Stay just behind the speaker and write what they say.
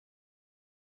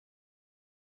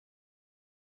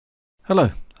Hello,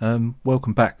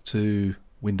 welcome back to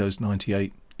Windows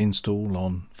 98 install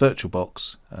on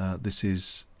VirtualBox. This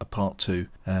is a part 2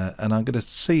 and I'm going to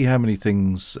see how many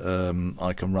things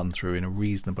I can run through in a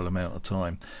reasonable amount of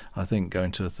time. I think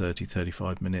going to a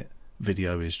 30-35 minute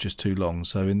video is just too long,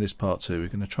 so in this part 2 we're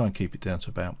going to try and keep it down to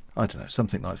about, I don't know,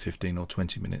 something like 15 or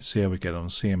 20 minutes, see how we get on,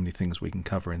 see how many things we can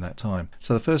cover in that time.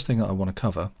 So the first thing that I want to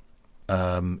cover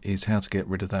is how to get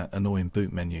rid of that annoying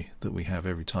boot menu that we have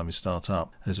every time we start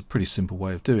up. There's a pretty simple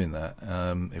way of doing that.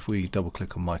 If we double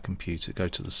click on my computer, go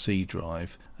to the C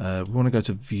drive, we want to go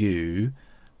to View,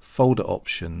 Folder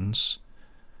Options,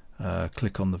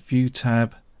 click on the View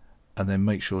tab, and then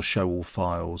make sure Show All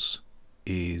Files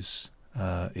is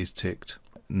ticked.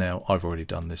 Now I've already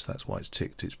done this, that's why it's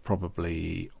ticked. It's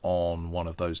probably on one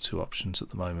of those two options at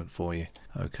the moment for you.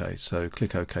 Okay, so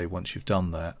click OK once you've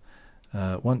done that.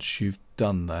 Once you've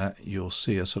done that, you'll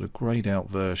see a sort of grayed out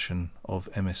version of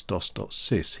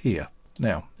ms-dos.sys here.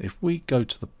 Now if we go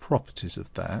to the properties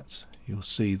of that, you'll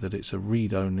see that it's a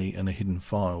read only and a hidden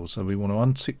file, so we want to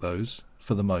untick those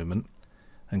for the moment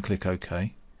and click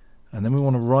OK, and then we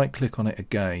want to right click on it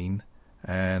again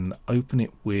and open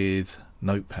it with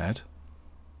Notepad.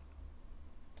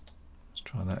 Let's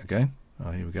try that again.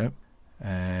 Oh, here we go,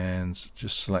 and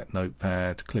just select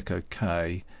Notepad, click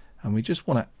OK. And we just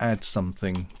want to add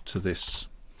something to this,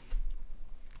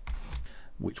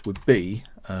 which would be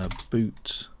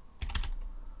boot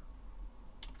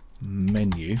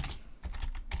menu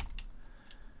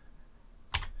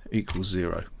equals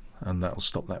 0, and that will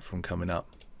stop that from coming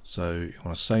up. So you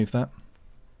want to save that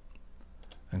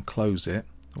and close it.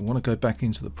 I want to go back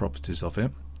into the properties of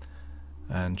it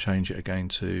and change it again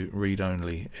to read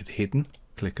only and hidden.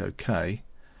 Click OK,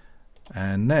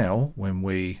 and now when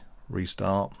we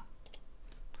restart,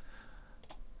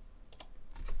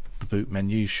 the boot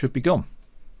menu should be gone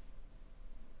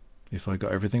if I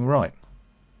got everything right.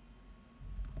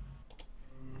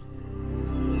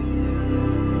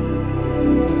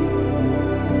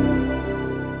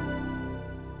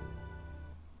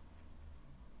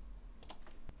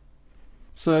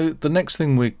 So the next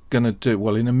thing we're going to do,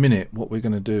 well in a minute, what we're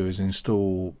going to do is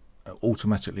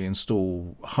automatically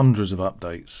install hundreds of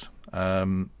updates.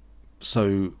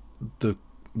 So the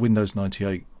Windows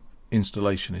 98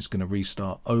 installation is going to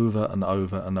restart over and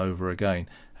over and over again,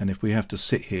 and if we have to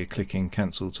sit here clicking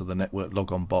cancel to the network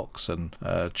logon box and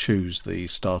choose the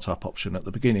startup option at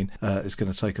the beginning, it's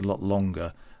going to take a lot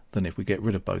longer than if we get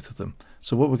rid of both of them.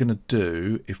 So what we're going to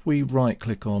do, if we right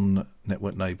click on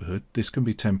network neighborhood, this can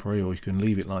be temporary or you can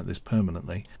leave it like this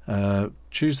permanently,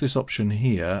 choose this option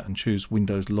here and choose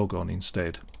Windows Logon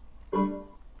instead.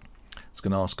 It's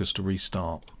going to ask us to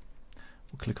restart.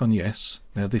 We'll click on yes.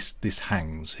 Now this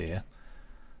hangs here,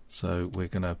 so we're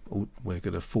gonna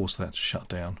force that to shut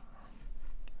down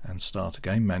and start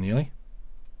again manually.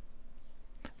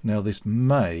 Now this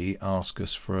may ask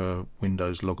us for a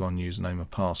Windows Logon username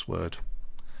and password.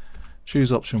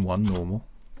 Choose option 1, normal.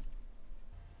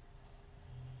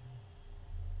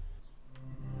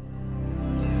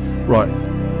 Right,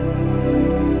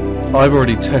 I've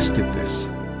already tested this,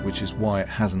 which is why it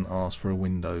hasn't asked for a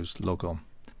Windows Logon.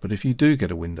 But if you do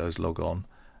get a Windows Logon,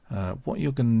 what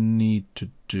you're going to need to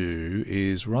do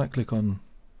is right click on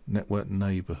network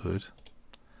neighborhood.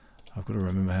 I've got to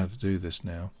remember how to do this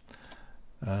now.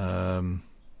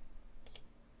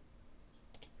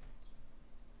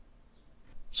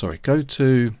 Sorry,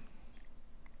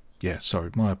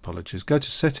 my apologies. Go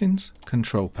to settings,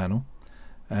 control panel,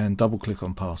 and double click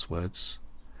on passwords.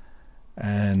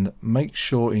 And make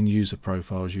sure in user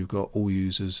profiles you've got all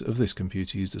users of this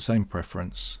computer use the same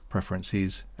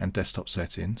preferences and desktop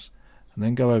settings, and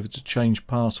then go over to change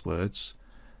passwords,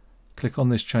 click on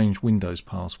this change Windows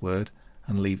password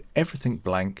and leave everything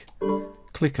blank,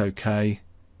 click OK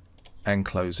and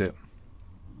close it,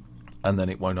 and then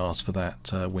it won't ask for that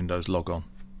Windows Logon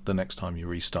the next time you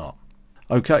restart.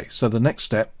 Okay, so the next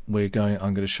step I'm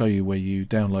going to show you where you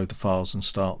download the files and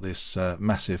start this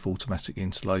massive automatic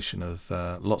installation of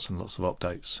lots and lots of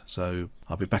updates. So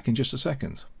I'll be back in just a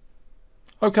second.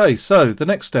 Okay, so the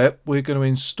next step, we're going to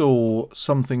install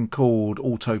something called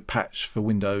AutoPatch for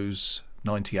Windows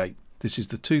 98. This is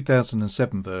the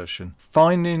 2007 version.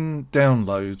 Finding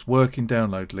downloads, working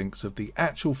download links of the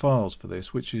actual files for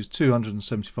this, which is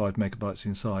 275 megabytes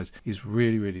in size, is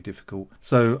really, really difficult.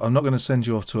 So I'm not going to send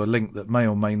you off to a link that may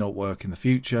or may not work in the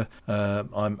future.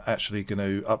 I'm actually going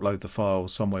to upload the file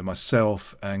somewhere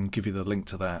myself and give you the link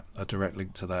to that, a direct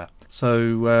link to that.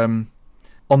 So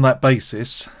on that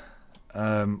basis,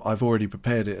 I've already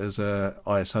prepared it as a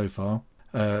ISO file,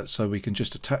 so we can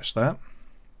just attach that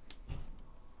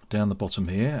down the bottom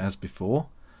here as before.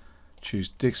 Choose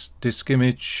disk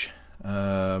image,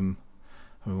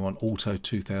 We want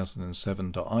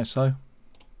auto2007.iso.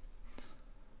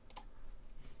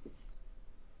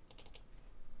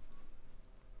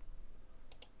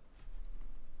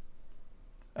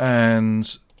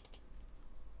 And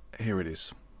here it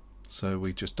is. So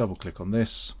we just double click on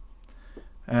this,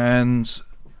 and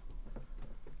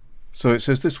so it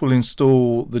says this will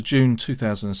install the June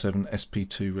 2007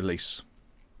 SP2 release.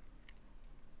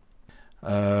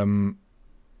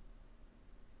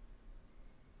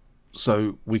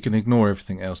 So we can ignore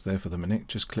everything else there for the minute.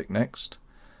 Just click next.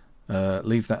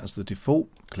 Leave that as the default.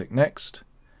 Click next,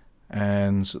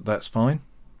 and that's fine.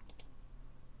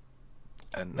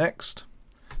 And next,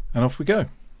 and off we go.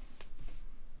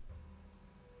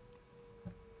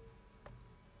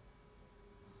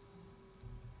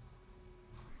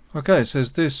 Okay, it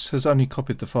says this has only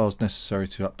copied the files necessary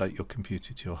to update your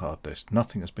computer to your hard disk.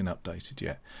 Nothing has been updated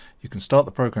yet. You can start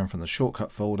the program from the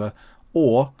shortcut folder,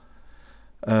 or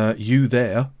you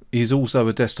there is also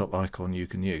a desktop icon you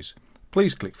can use.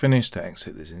 Please click finish to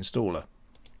exit this installer.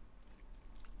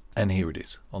 And here it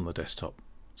is on the desktop.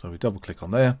 So we double click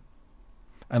on there,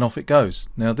 and off it goes.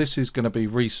 Now this is going to be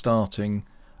restarting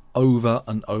over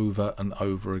and over and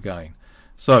over again.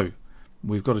 So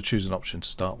we've got to choose an option to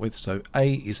start with. So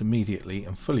A is immediately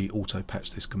and fully auto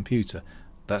patch this computer.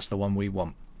 That's the one we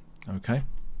want. Okay,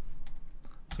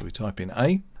 so we type in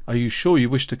A. Are you sure you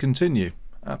wish to continue?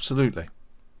 Absolutely.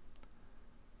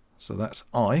 So that's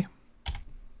I.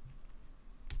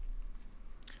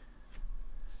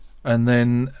 And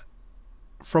then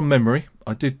from memory,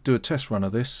 I did do a test run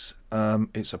of this.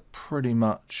 It's a pretty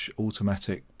much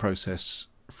automatic process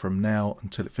from now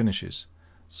until it finishes.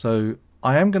 So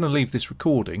I am going to leave this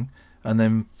recording and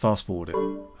then fast forward it,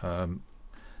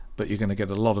 but you're going to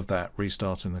get a lot of that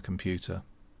restarting the computer.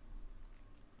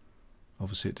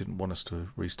 Obviously it didn't want us to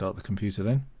restart the computer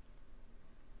then,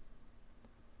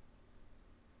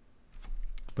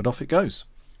 but off it goes.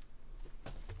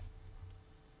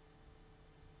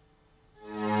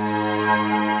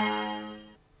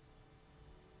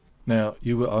 Now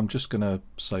I'm just going to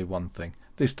say one thing.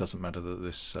 This doesn't matter that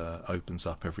this opens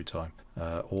up every time,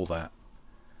 or that.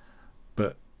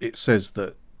 But it says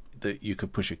that you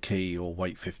could push a key or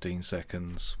wait 15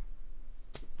 seconds.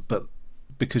 But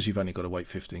because you've only got to wait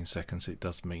 15 seconds, it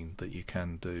does mean that you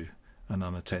can do an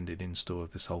unattended install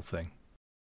of this whole thing.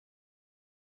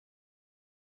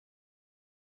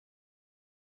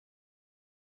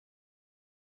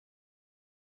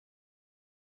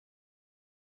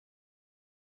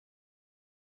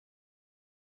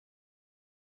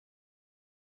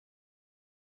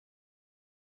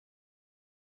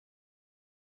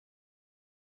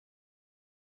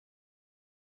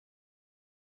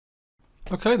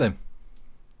 Okay then,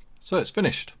 so it's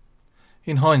finished.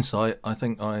 In hindsight, I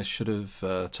think I should have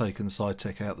taken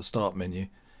SciTech out the start menu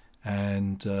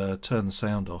and turned the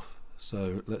sound off.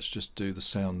 So let's just do the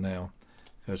sound now.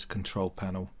 Go to control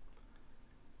panel,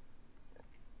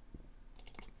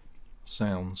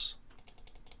 sounds,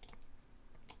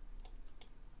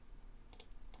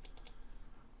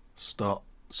 start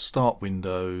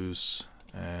Windows,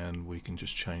 and we can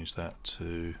just change that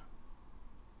to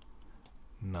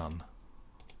none.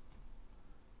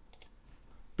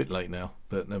 Bit late now,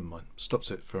 but never mind. Stops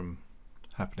it from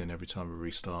happening every time we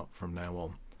restart from now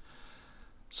on.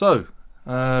 So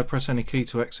press any key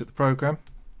to exit the program,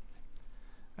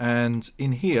 and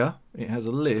in here it has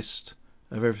a list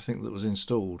of everything that was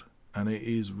installed, and it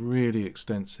is really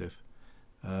extensive.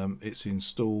 It's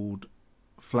installed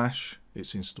Flash,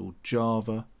 it's installed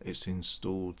Java, it's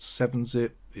installed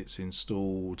 7-zip, it's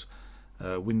installed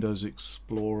Windows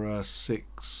Explorer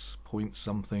 6 point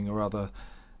something or other.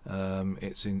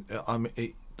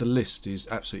 The list is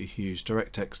absolutely huge.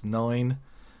 DirectX 9,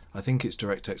 I think it's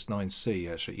DirectX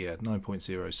 9C actually, yeah,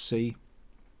 9.0C,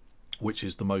 which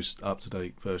is the most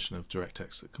up-to-date version of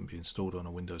DirectX that can be installed on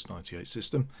a Windows 98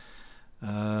 system.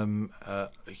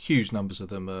 Huge numbers of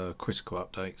them are critical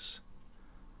updates.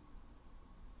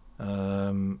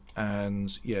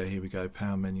 And yeah, here we go,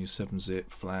 power menu,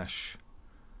 7-zip, Flash,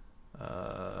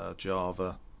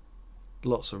 Java,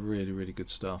 lots of really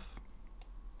good stuff.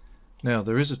 Now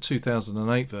there is a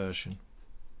 2008 version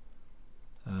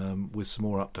with some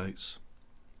more updates,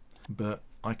 but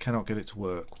I cannot get it to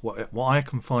work. What I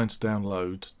can find to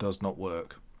download does not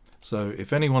work. So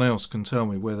if anyone else can tell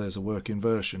me where there's a working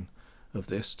version of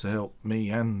this to help me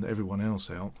and everyone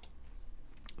else out,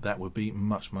 that would be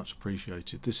much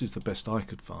appreciated. This is the best I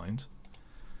could find,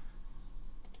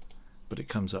 but it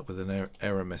comes up with an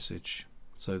error message.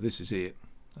 So this is it,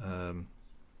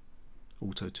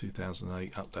 Auto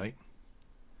 2008 update.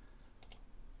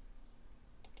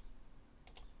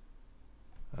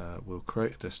 We'll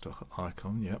create a desktop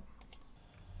icon, yep,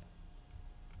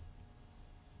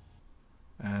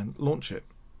 and launch it.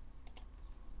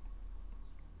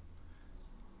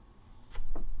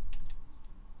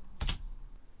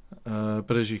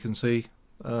 But as you can see,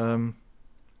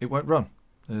 it won't run.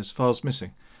 There's files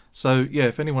missing. So yeah,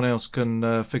 if anyone else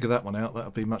can figure that one out, that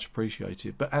would be much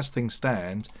appreciated. But as things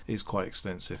stand, it's quite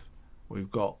extensive.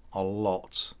 We've got a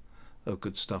lot of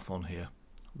good stuff on here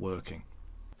working.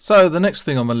 So the next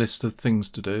thing on my list of things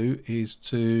to do is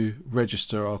to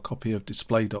register our copy of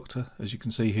Display Doctor. As you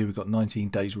can see here, we've got 19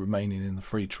 days remaining in the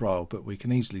free trial, but we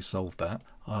can easily solve that.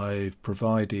 I've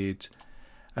provided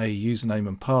a username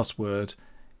and password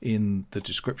in the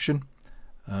description.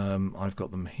 I've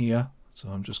got them here, so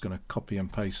I'm just going to copy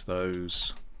and paste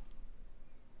those.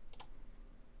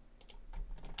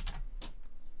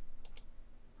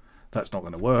 That's not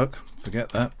going to work, forget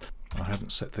that. I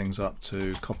haven't set things up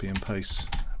to copy and paste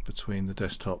between the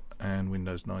desktop and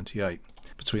Windows 98,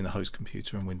 between the host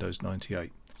computer and Windows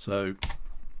 98. So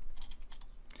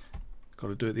got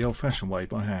to do it the old-fashioned way,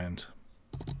 by hand.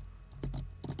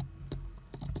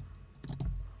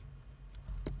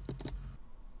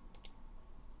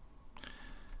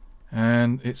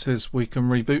 And it says we can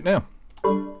reboot now.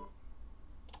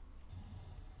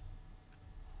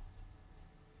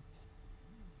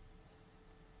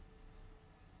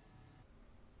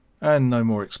 And no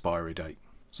more expiry date.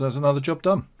 So that's another job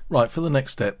done. Right, for the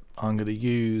next step, I'm going to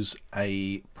use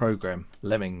a program,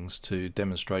 Lemmings, to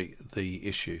demonstrate the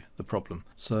issue, the problem.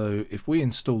 So if we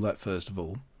install that first of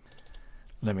all,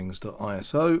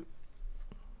 lemmings.iso,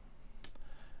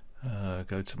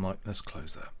 go to my, let's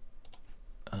close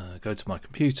that. Go to my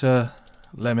computer,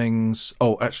 Lemmings.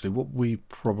 Oh, actually, what we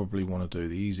probably want to do,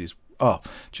 the easiest. Oh,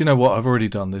 do you know what? I've already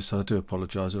done this. I do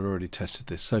apologise. I've already tested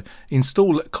this. So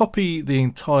install, copy the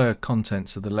entire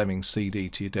contents of the Lemmings CD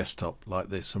to your desktop like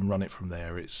this and run it from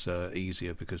there. It's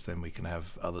easier because then we can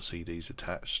have other CDs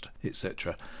attached,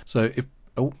 etc. So if,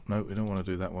 oh no, we don't want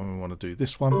to do that one. We want to do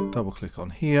this one. Double click on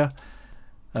here.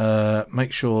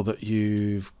 Make sure that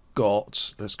you've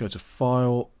got, let's go to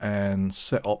File and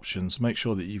Set Options. Make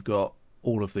sure that you've got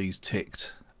all of these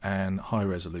ticked and high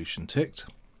resolution ticked.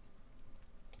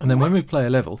 And then when we play a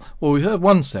level, well, we heard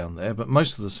one sound there, but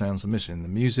most of the sounds are missing. The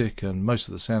music and most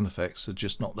of the sound effects are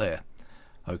just not there.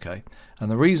 Okay, and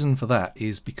the reason for that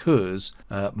is because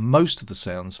most of the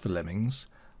sounds for Lemmings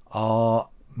are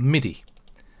MIDI.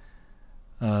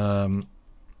 I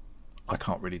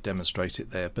can't really demonstrate it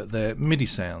there, but they're MIDI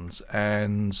sounds,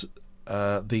 and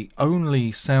the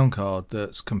only sound card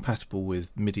that's compatible with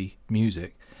MIDI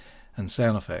music and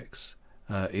sound effects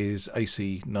is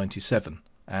AC97.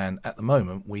 And at the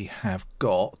moment we have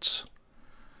got,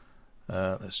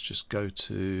 let's just go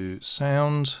to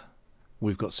sound,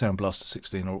 we've got Sound Blaster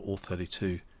 16 or All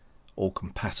 32, all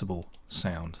compatible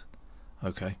sound.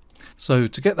 Okay, so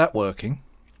to get that working,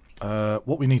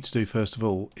 what we need to do first of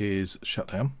all is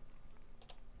shut down.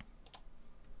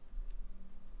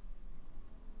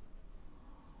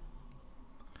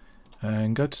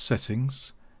 And go to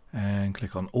settings and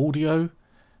click on audio,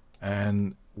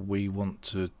 and we want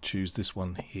to choose this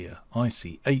one here,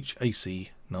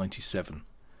 AC97,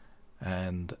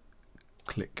 and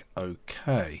click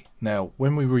OK. Now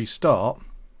when we restart,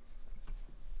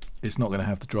 it's not going to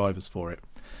have the drivers for it,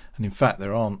 and in fact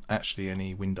there aren't actually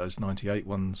any Windows 98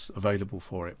 ones available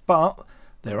for it, but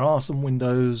there are some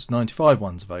Windows 95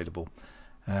 ones available,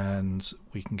 and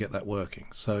we can get that working.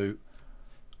 So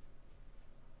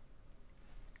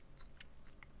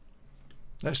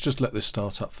let's just let this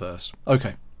start up first.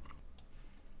 Okay.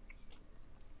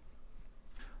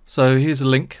 So here's a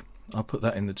link. I'll put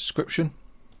that in the description.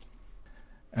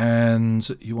 And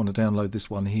you want to download this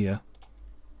one here.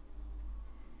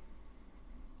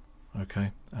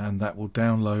 Okay. And that will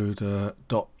download a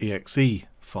 .exe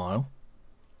file.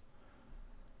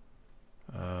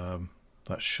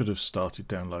 That should have started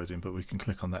downloading, but we can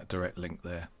click on that direct link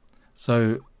there.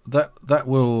 So that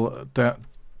will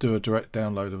do a direct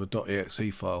download of a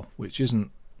 .exe file, which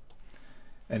isn't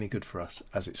any good for us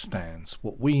as it stands.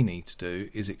 What we need to do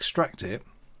is extract it.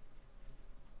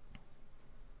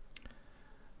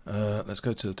 Let's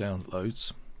go to the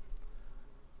downloads.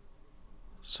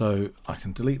 So I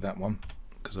can delete that one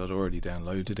because I'd already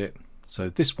downloaded it. So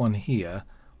this one here,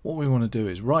 what we want to do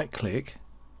is right click.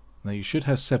 Now you should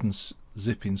have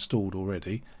 7-zip installed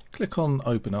already. Click on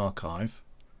Open Archive,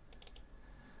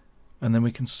 and then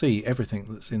we can see everything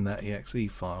that's in that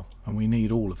exe file, and we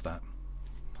need all of that.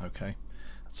 Okay,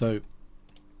 so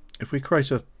if we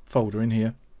create a folder in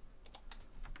here,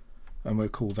 and we'll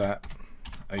call that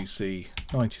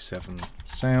AC97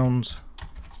 sound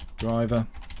driver,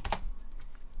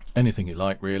 anything you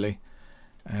like really,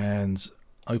 and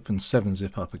open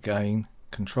 7-zip up again,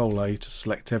 Control A to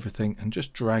select everything and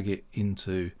just drag it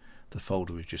into the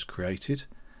folder we've just created.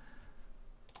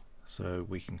 So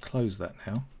we can close that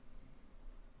now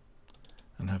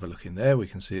and have a look in there. We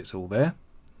can see it's all there.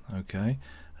 Okay,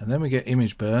 and then we get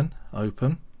image burn,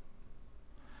 open,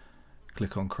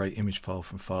 click on create image file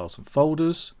from files and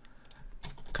folders,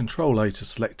 Control A to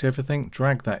select everything,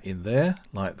 drag that in there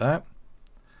like that,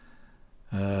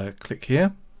 click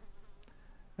here,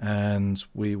 and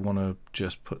we want to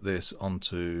just put this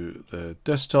onto the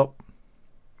desktop,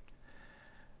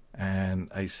 and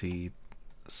AC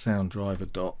sound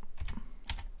driver.iso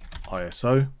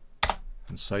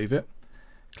and save it.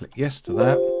 Click yes to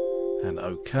that and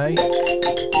OK.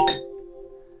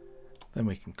 Then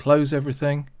we can close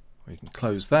everything. We can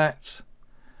close that,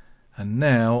 and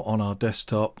now on our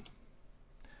desktop,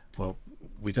 well,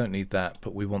 we don't need that,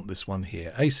 but we want this one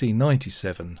here,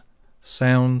 AC97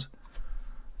 sound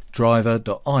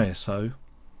driver.iso,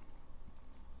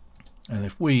 and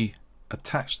if we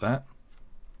attach that,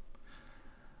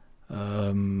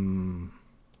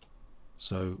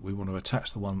 so we want to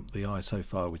attach the ISO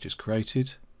file we just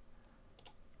created,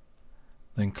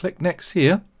 then click next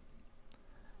here,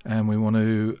 and we want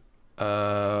to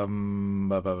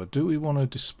do we want to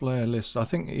display a list? I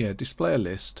think, yeah, display a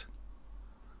list,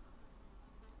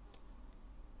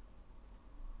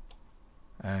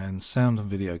 and sound and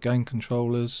video gain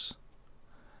controllers,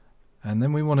 and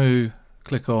then we want to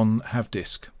click on have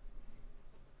disk,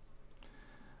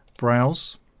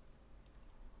 browse,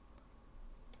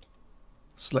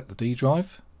 select the D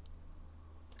drive,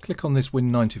 click on this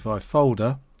Win95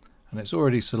 folder, and it's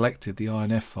already selected the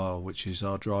INF file, which is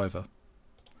our driver.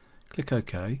 Click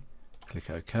OK, click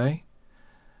OK.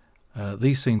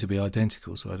 These seem to be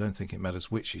identical, so I don't think it matters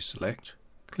which you select.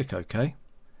 Click OK,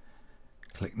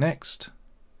 click next,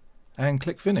 and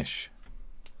click finish.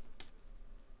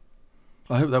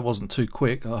 I hope that wasn't too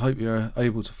quick. I hope you're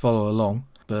able to follow along,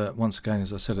 but once again,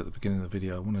 as I said at the beginning of the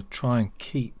video, I want to try and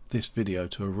keep this video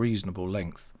to a reasonable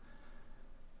length.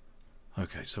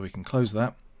 Okay, so we can close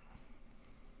that.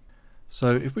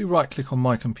 So if we right click on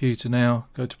my computer now,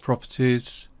 go to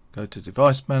properties, go to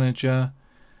device manager,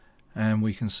 and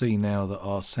we can see now that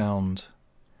our sound,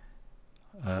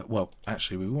 well,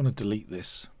 actually we want to delete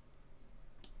this.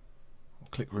 We'll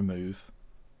click remove,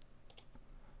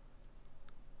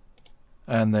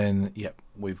 and then yep,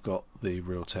 we've got the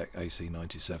Realtek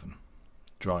AC97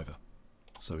 driver,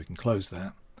 so we can close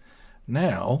that.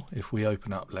 Now if we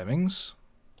open up Lemmings,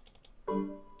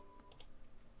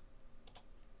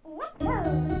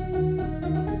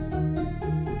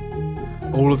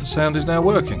 all of the sound is now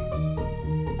working.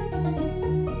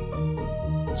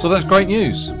 So that's great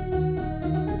news.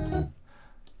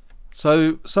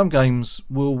 So some games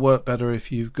will work better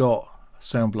if you've got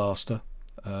Sound Blaster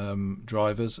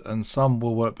drivers, and some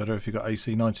will work better if you've got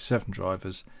AC97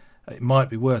 drivers. It might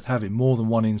be worth having more than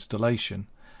one installation,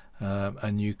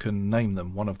 and you can name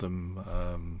them. One of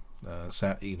them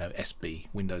SB,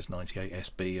 Windows 98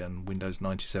 SB, and Windows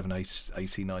 97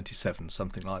 AC97,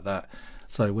 something like that.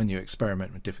 So when you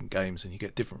experiment with different games and you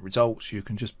get different results, you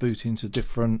can just boot into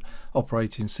different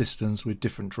operating systems with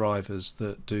different drivers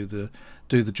that do the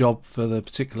job for the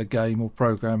particular game or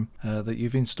program that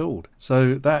you've installed.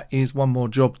 So that is one more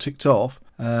job ticked off.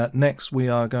 Next we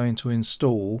are going to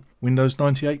install Windows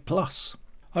 98 Plus.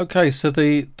 Okay, so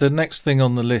the next thing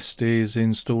on the list is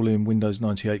installing Windows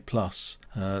 98 Plus.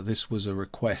 This was a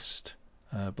request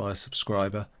by a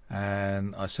subscriber,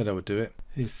 and I said I would do it.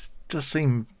 It does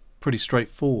seem pretty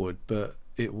straightforward, but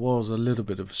it was a little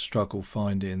bit of a struggle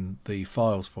finding the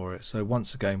files for it. So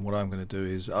once again, what I'm going to do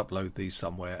is upload these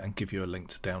somewhere and give you a link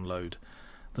to download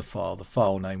the file. The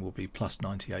file name will be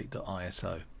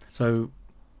plus98.iso. So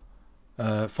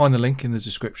find the link in the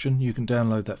description. You can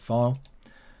download that file.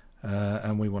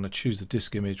 And we want to choose the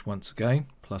disk image once again,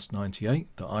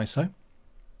 plus98.iso.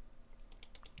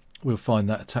 We'll find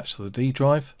that attached to the D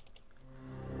drive,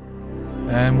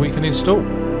 and we can install.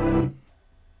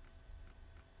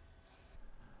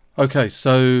 Okay,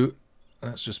 so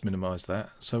let's just minimize that.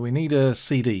 So we need a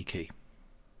CD key.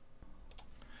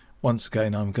 Once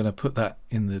again, I'm going to put that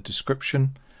in the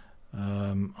description.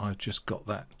 I've just got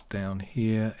that down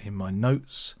here in my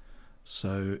notes.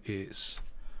 So it's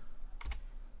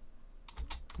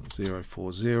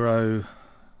 040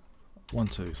 1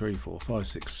 2 3 4 5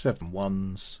 6 7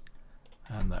 ones,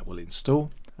 and that will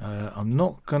install. I'm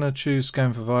not going to choose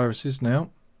scan for viruses now,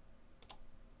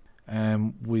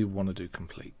 and we want to do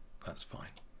complete. That's fine,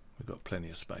 we've got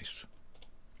plenty of space.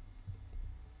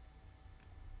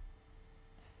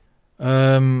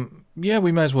 Yeah,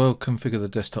 we may as well configure the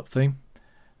desktop theme.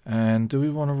 And do we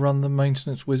want to run the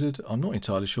maintenance wizard? I'm not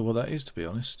entirely sure what that is, to be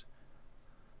honest.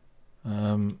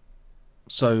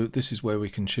 So this is where we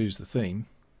can choose the theme.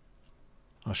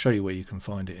 I'll show you where you can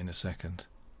find it in a second.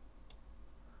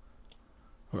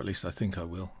 Or at least I think I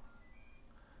will.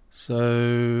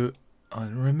 So I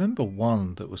remember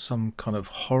one that was some kind of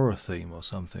horror theme or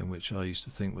something, which I used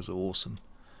to think was awesome.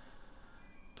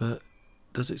 But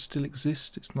does it still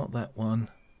exist? It's not that one.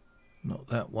 Not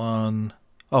that one.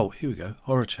 Oh, here we go.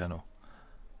 Horror channel.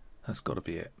 That's got to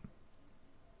be it.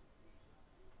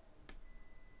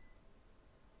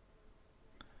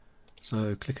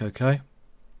 So click OK.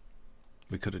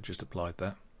 We could have just applied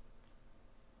that.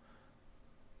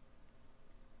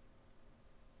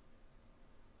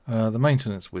 The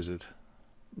maintenance wizard.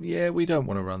 Yeah, we don't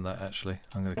want to run that actually.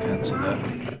 I'm going to cancel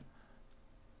that.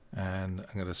 And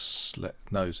I'm going to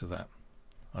select no to that.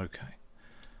 Okay.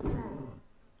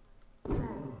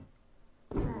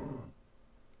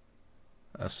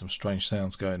 There's some strange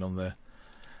sounds going on there.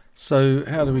 So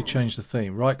how do we change the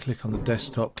theme? Right click on the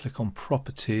desktop, click on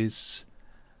properties,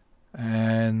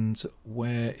 and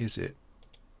where is it?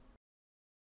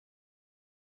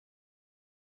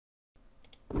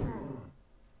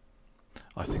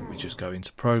 I think we just go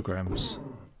into programs.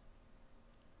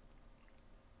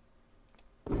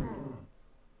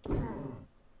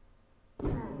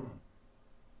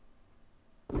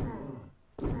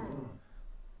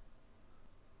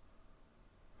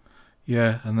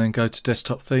 Yeah, and then go to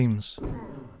desktop themes,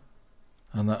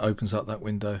 and that opens up that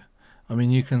window. I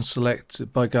mean, you can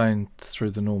select, by going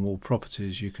through the normal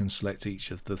properties, you can select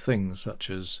each of the things, such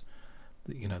as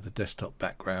the desktop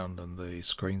background and the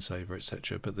screensaver,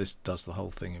 etc. But this does the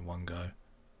whole thing in one go.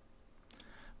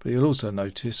 But you'll also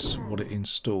notice what it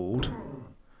installed.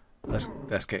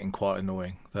 That's getting quite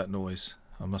annoying, that noise,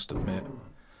 I must admit.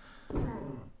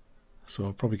 So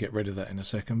I'll probably get rid of that in a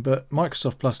second. But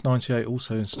Microsoft Plus 98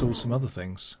 also installs some other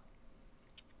things.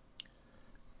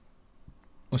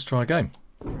 Let's try a game.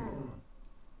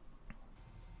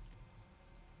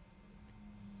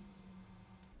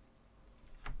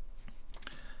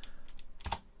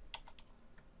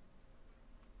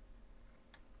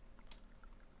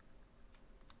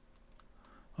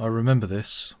 I remember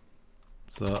this,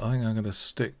 so I think I'm going to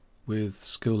stick with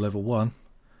skill level 1.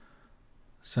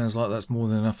 Sounds like that's more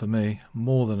than enough for me,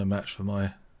 more than a match for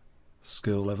my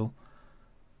skill level.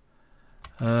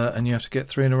 And you have to get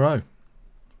 3 in a row.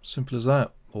 Simple as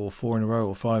that, or 4 in a row,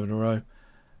 or 5 in a row.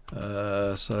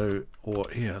 Or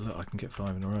here, look, I can get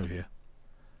 5 in a row here.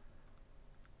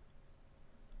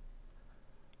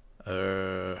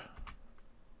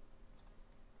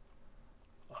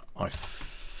 I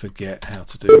forget how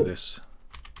to do this.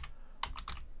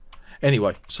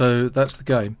 Anyway, so that's the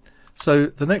game. So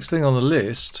the next thing on the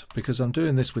list, because I'm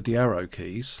doing this with the arrow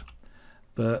keys,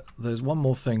 but there's one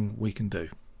more thing we can do.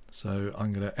 So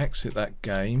I'm going to exit that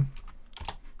game.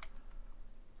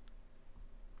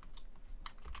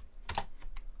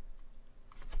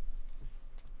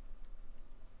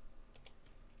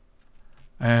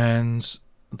 And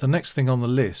the next thing on the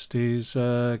list is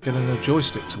getting a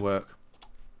joystick to work.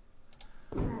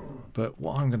 But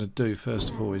what I'm going to do first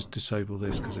of all is disable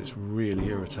this because it's really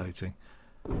irritating.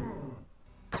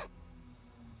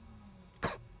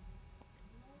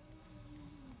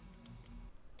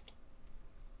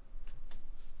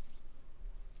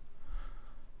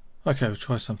 Okay, we'll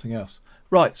try something else.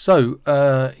 Right, so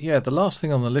yeah, the last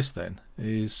thing on the list then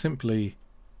is simply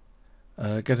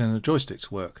getting a joystick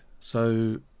to work.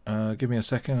 So give me a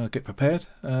second, I'll get prepared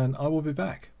and I will be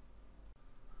back.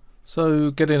 So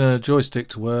getting a joystick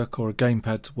to work or a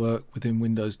gamepad to work within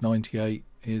Windows 98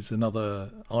 is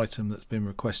another item that's been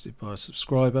requested by a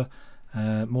subscriber.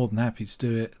 More than happy to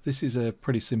do it. This is a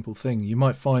pretty simple thing. You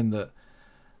might find that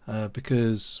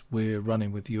because we're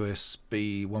running with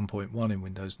USB 1.1 in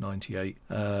Windows 98,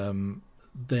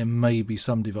 there may be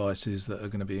some devices that are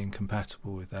going to be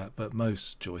incompatible with that, but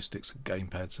most joysticks and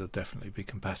gamepads will definitely be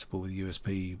compatible with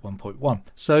USB 1.1.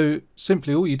 So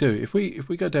simply all you do, if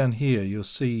we go down here, you'll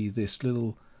see this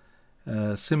little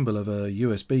symbol of a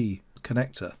USB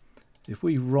connector. If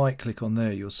we right click on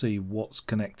there, you'll see what's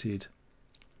connected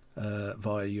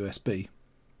via USB.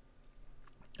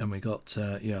 And we got,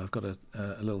 yeah, I've got a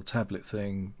little tablet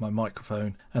thing, my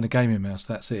microphone, and a gaming mouse.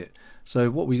 That's it. So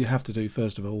what we have to do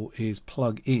first of all is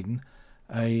plug in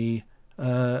a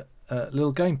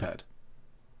little gamepad.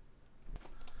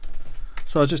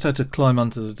 So I just had to climb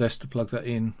under the desk to plug that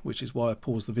in, which is why I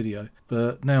paused the video.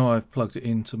 But now I've plugged it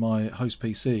into my host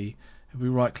PC. If we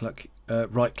right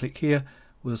click here,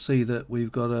 we'll see that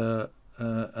we've got an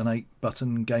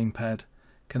 8-button gamepad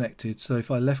connected. So if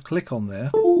I left click on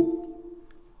there,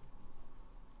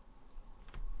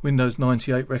 Windows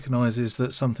 98 recognises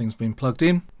that something's been plugged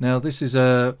in. Now this is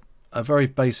a very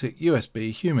basic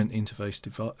USB human interface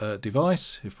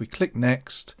device. If we click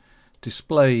next,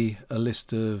 display a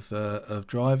list of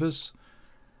drivers,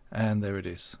 and there it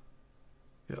is.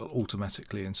 It'll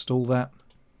automatically install that.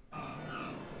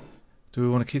 Do we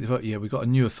want to keep the file? Yeah, we've got a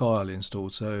newer file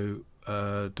installed, so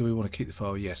do we want to keep the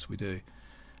file? Yes, we do.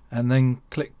 And then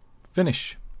click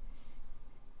finish.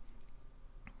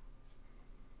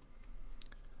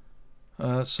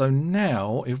 So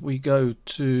now if we go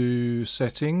to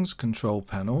settings, control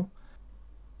panel,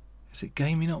 is it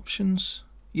gaming options?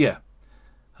 Yeah.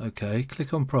 Okay,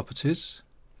 click on properties,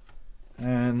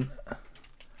 and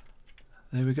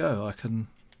there we go.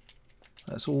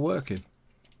 That's all working.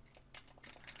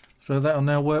 So that'll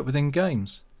now work within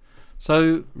games.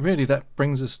 So really that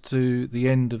brings us to the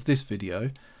end of this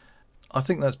video. I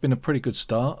think that's been a pretty good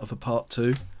start of a part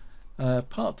 2.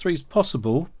 Part 3 is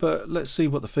possible, but let's see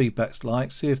what the feedback's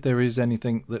like, see if there is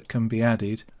anything that can be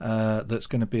added that's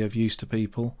going to be of use to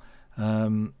people.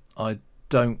 I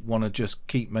don't want to just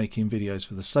keep making videos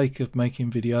for the sake of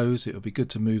making videos. It would be good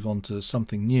to move on to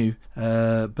something new,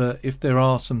 but if there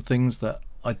are some things that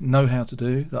I know how to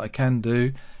do, that I can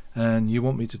do, and you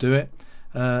want me to do it,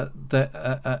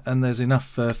 and there's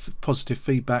enough positive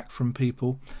feedback from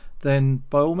people, then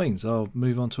by all means I'll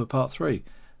move on to a part 3.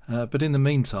 But in the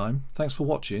meantime, thanks for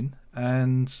watching,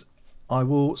 and I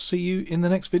will see you in the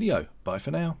next video. Bye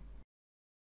for now.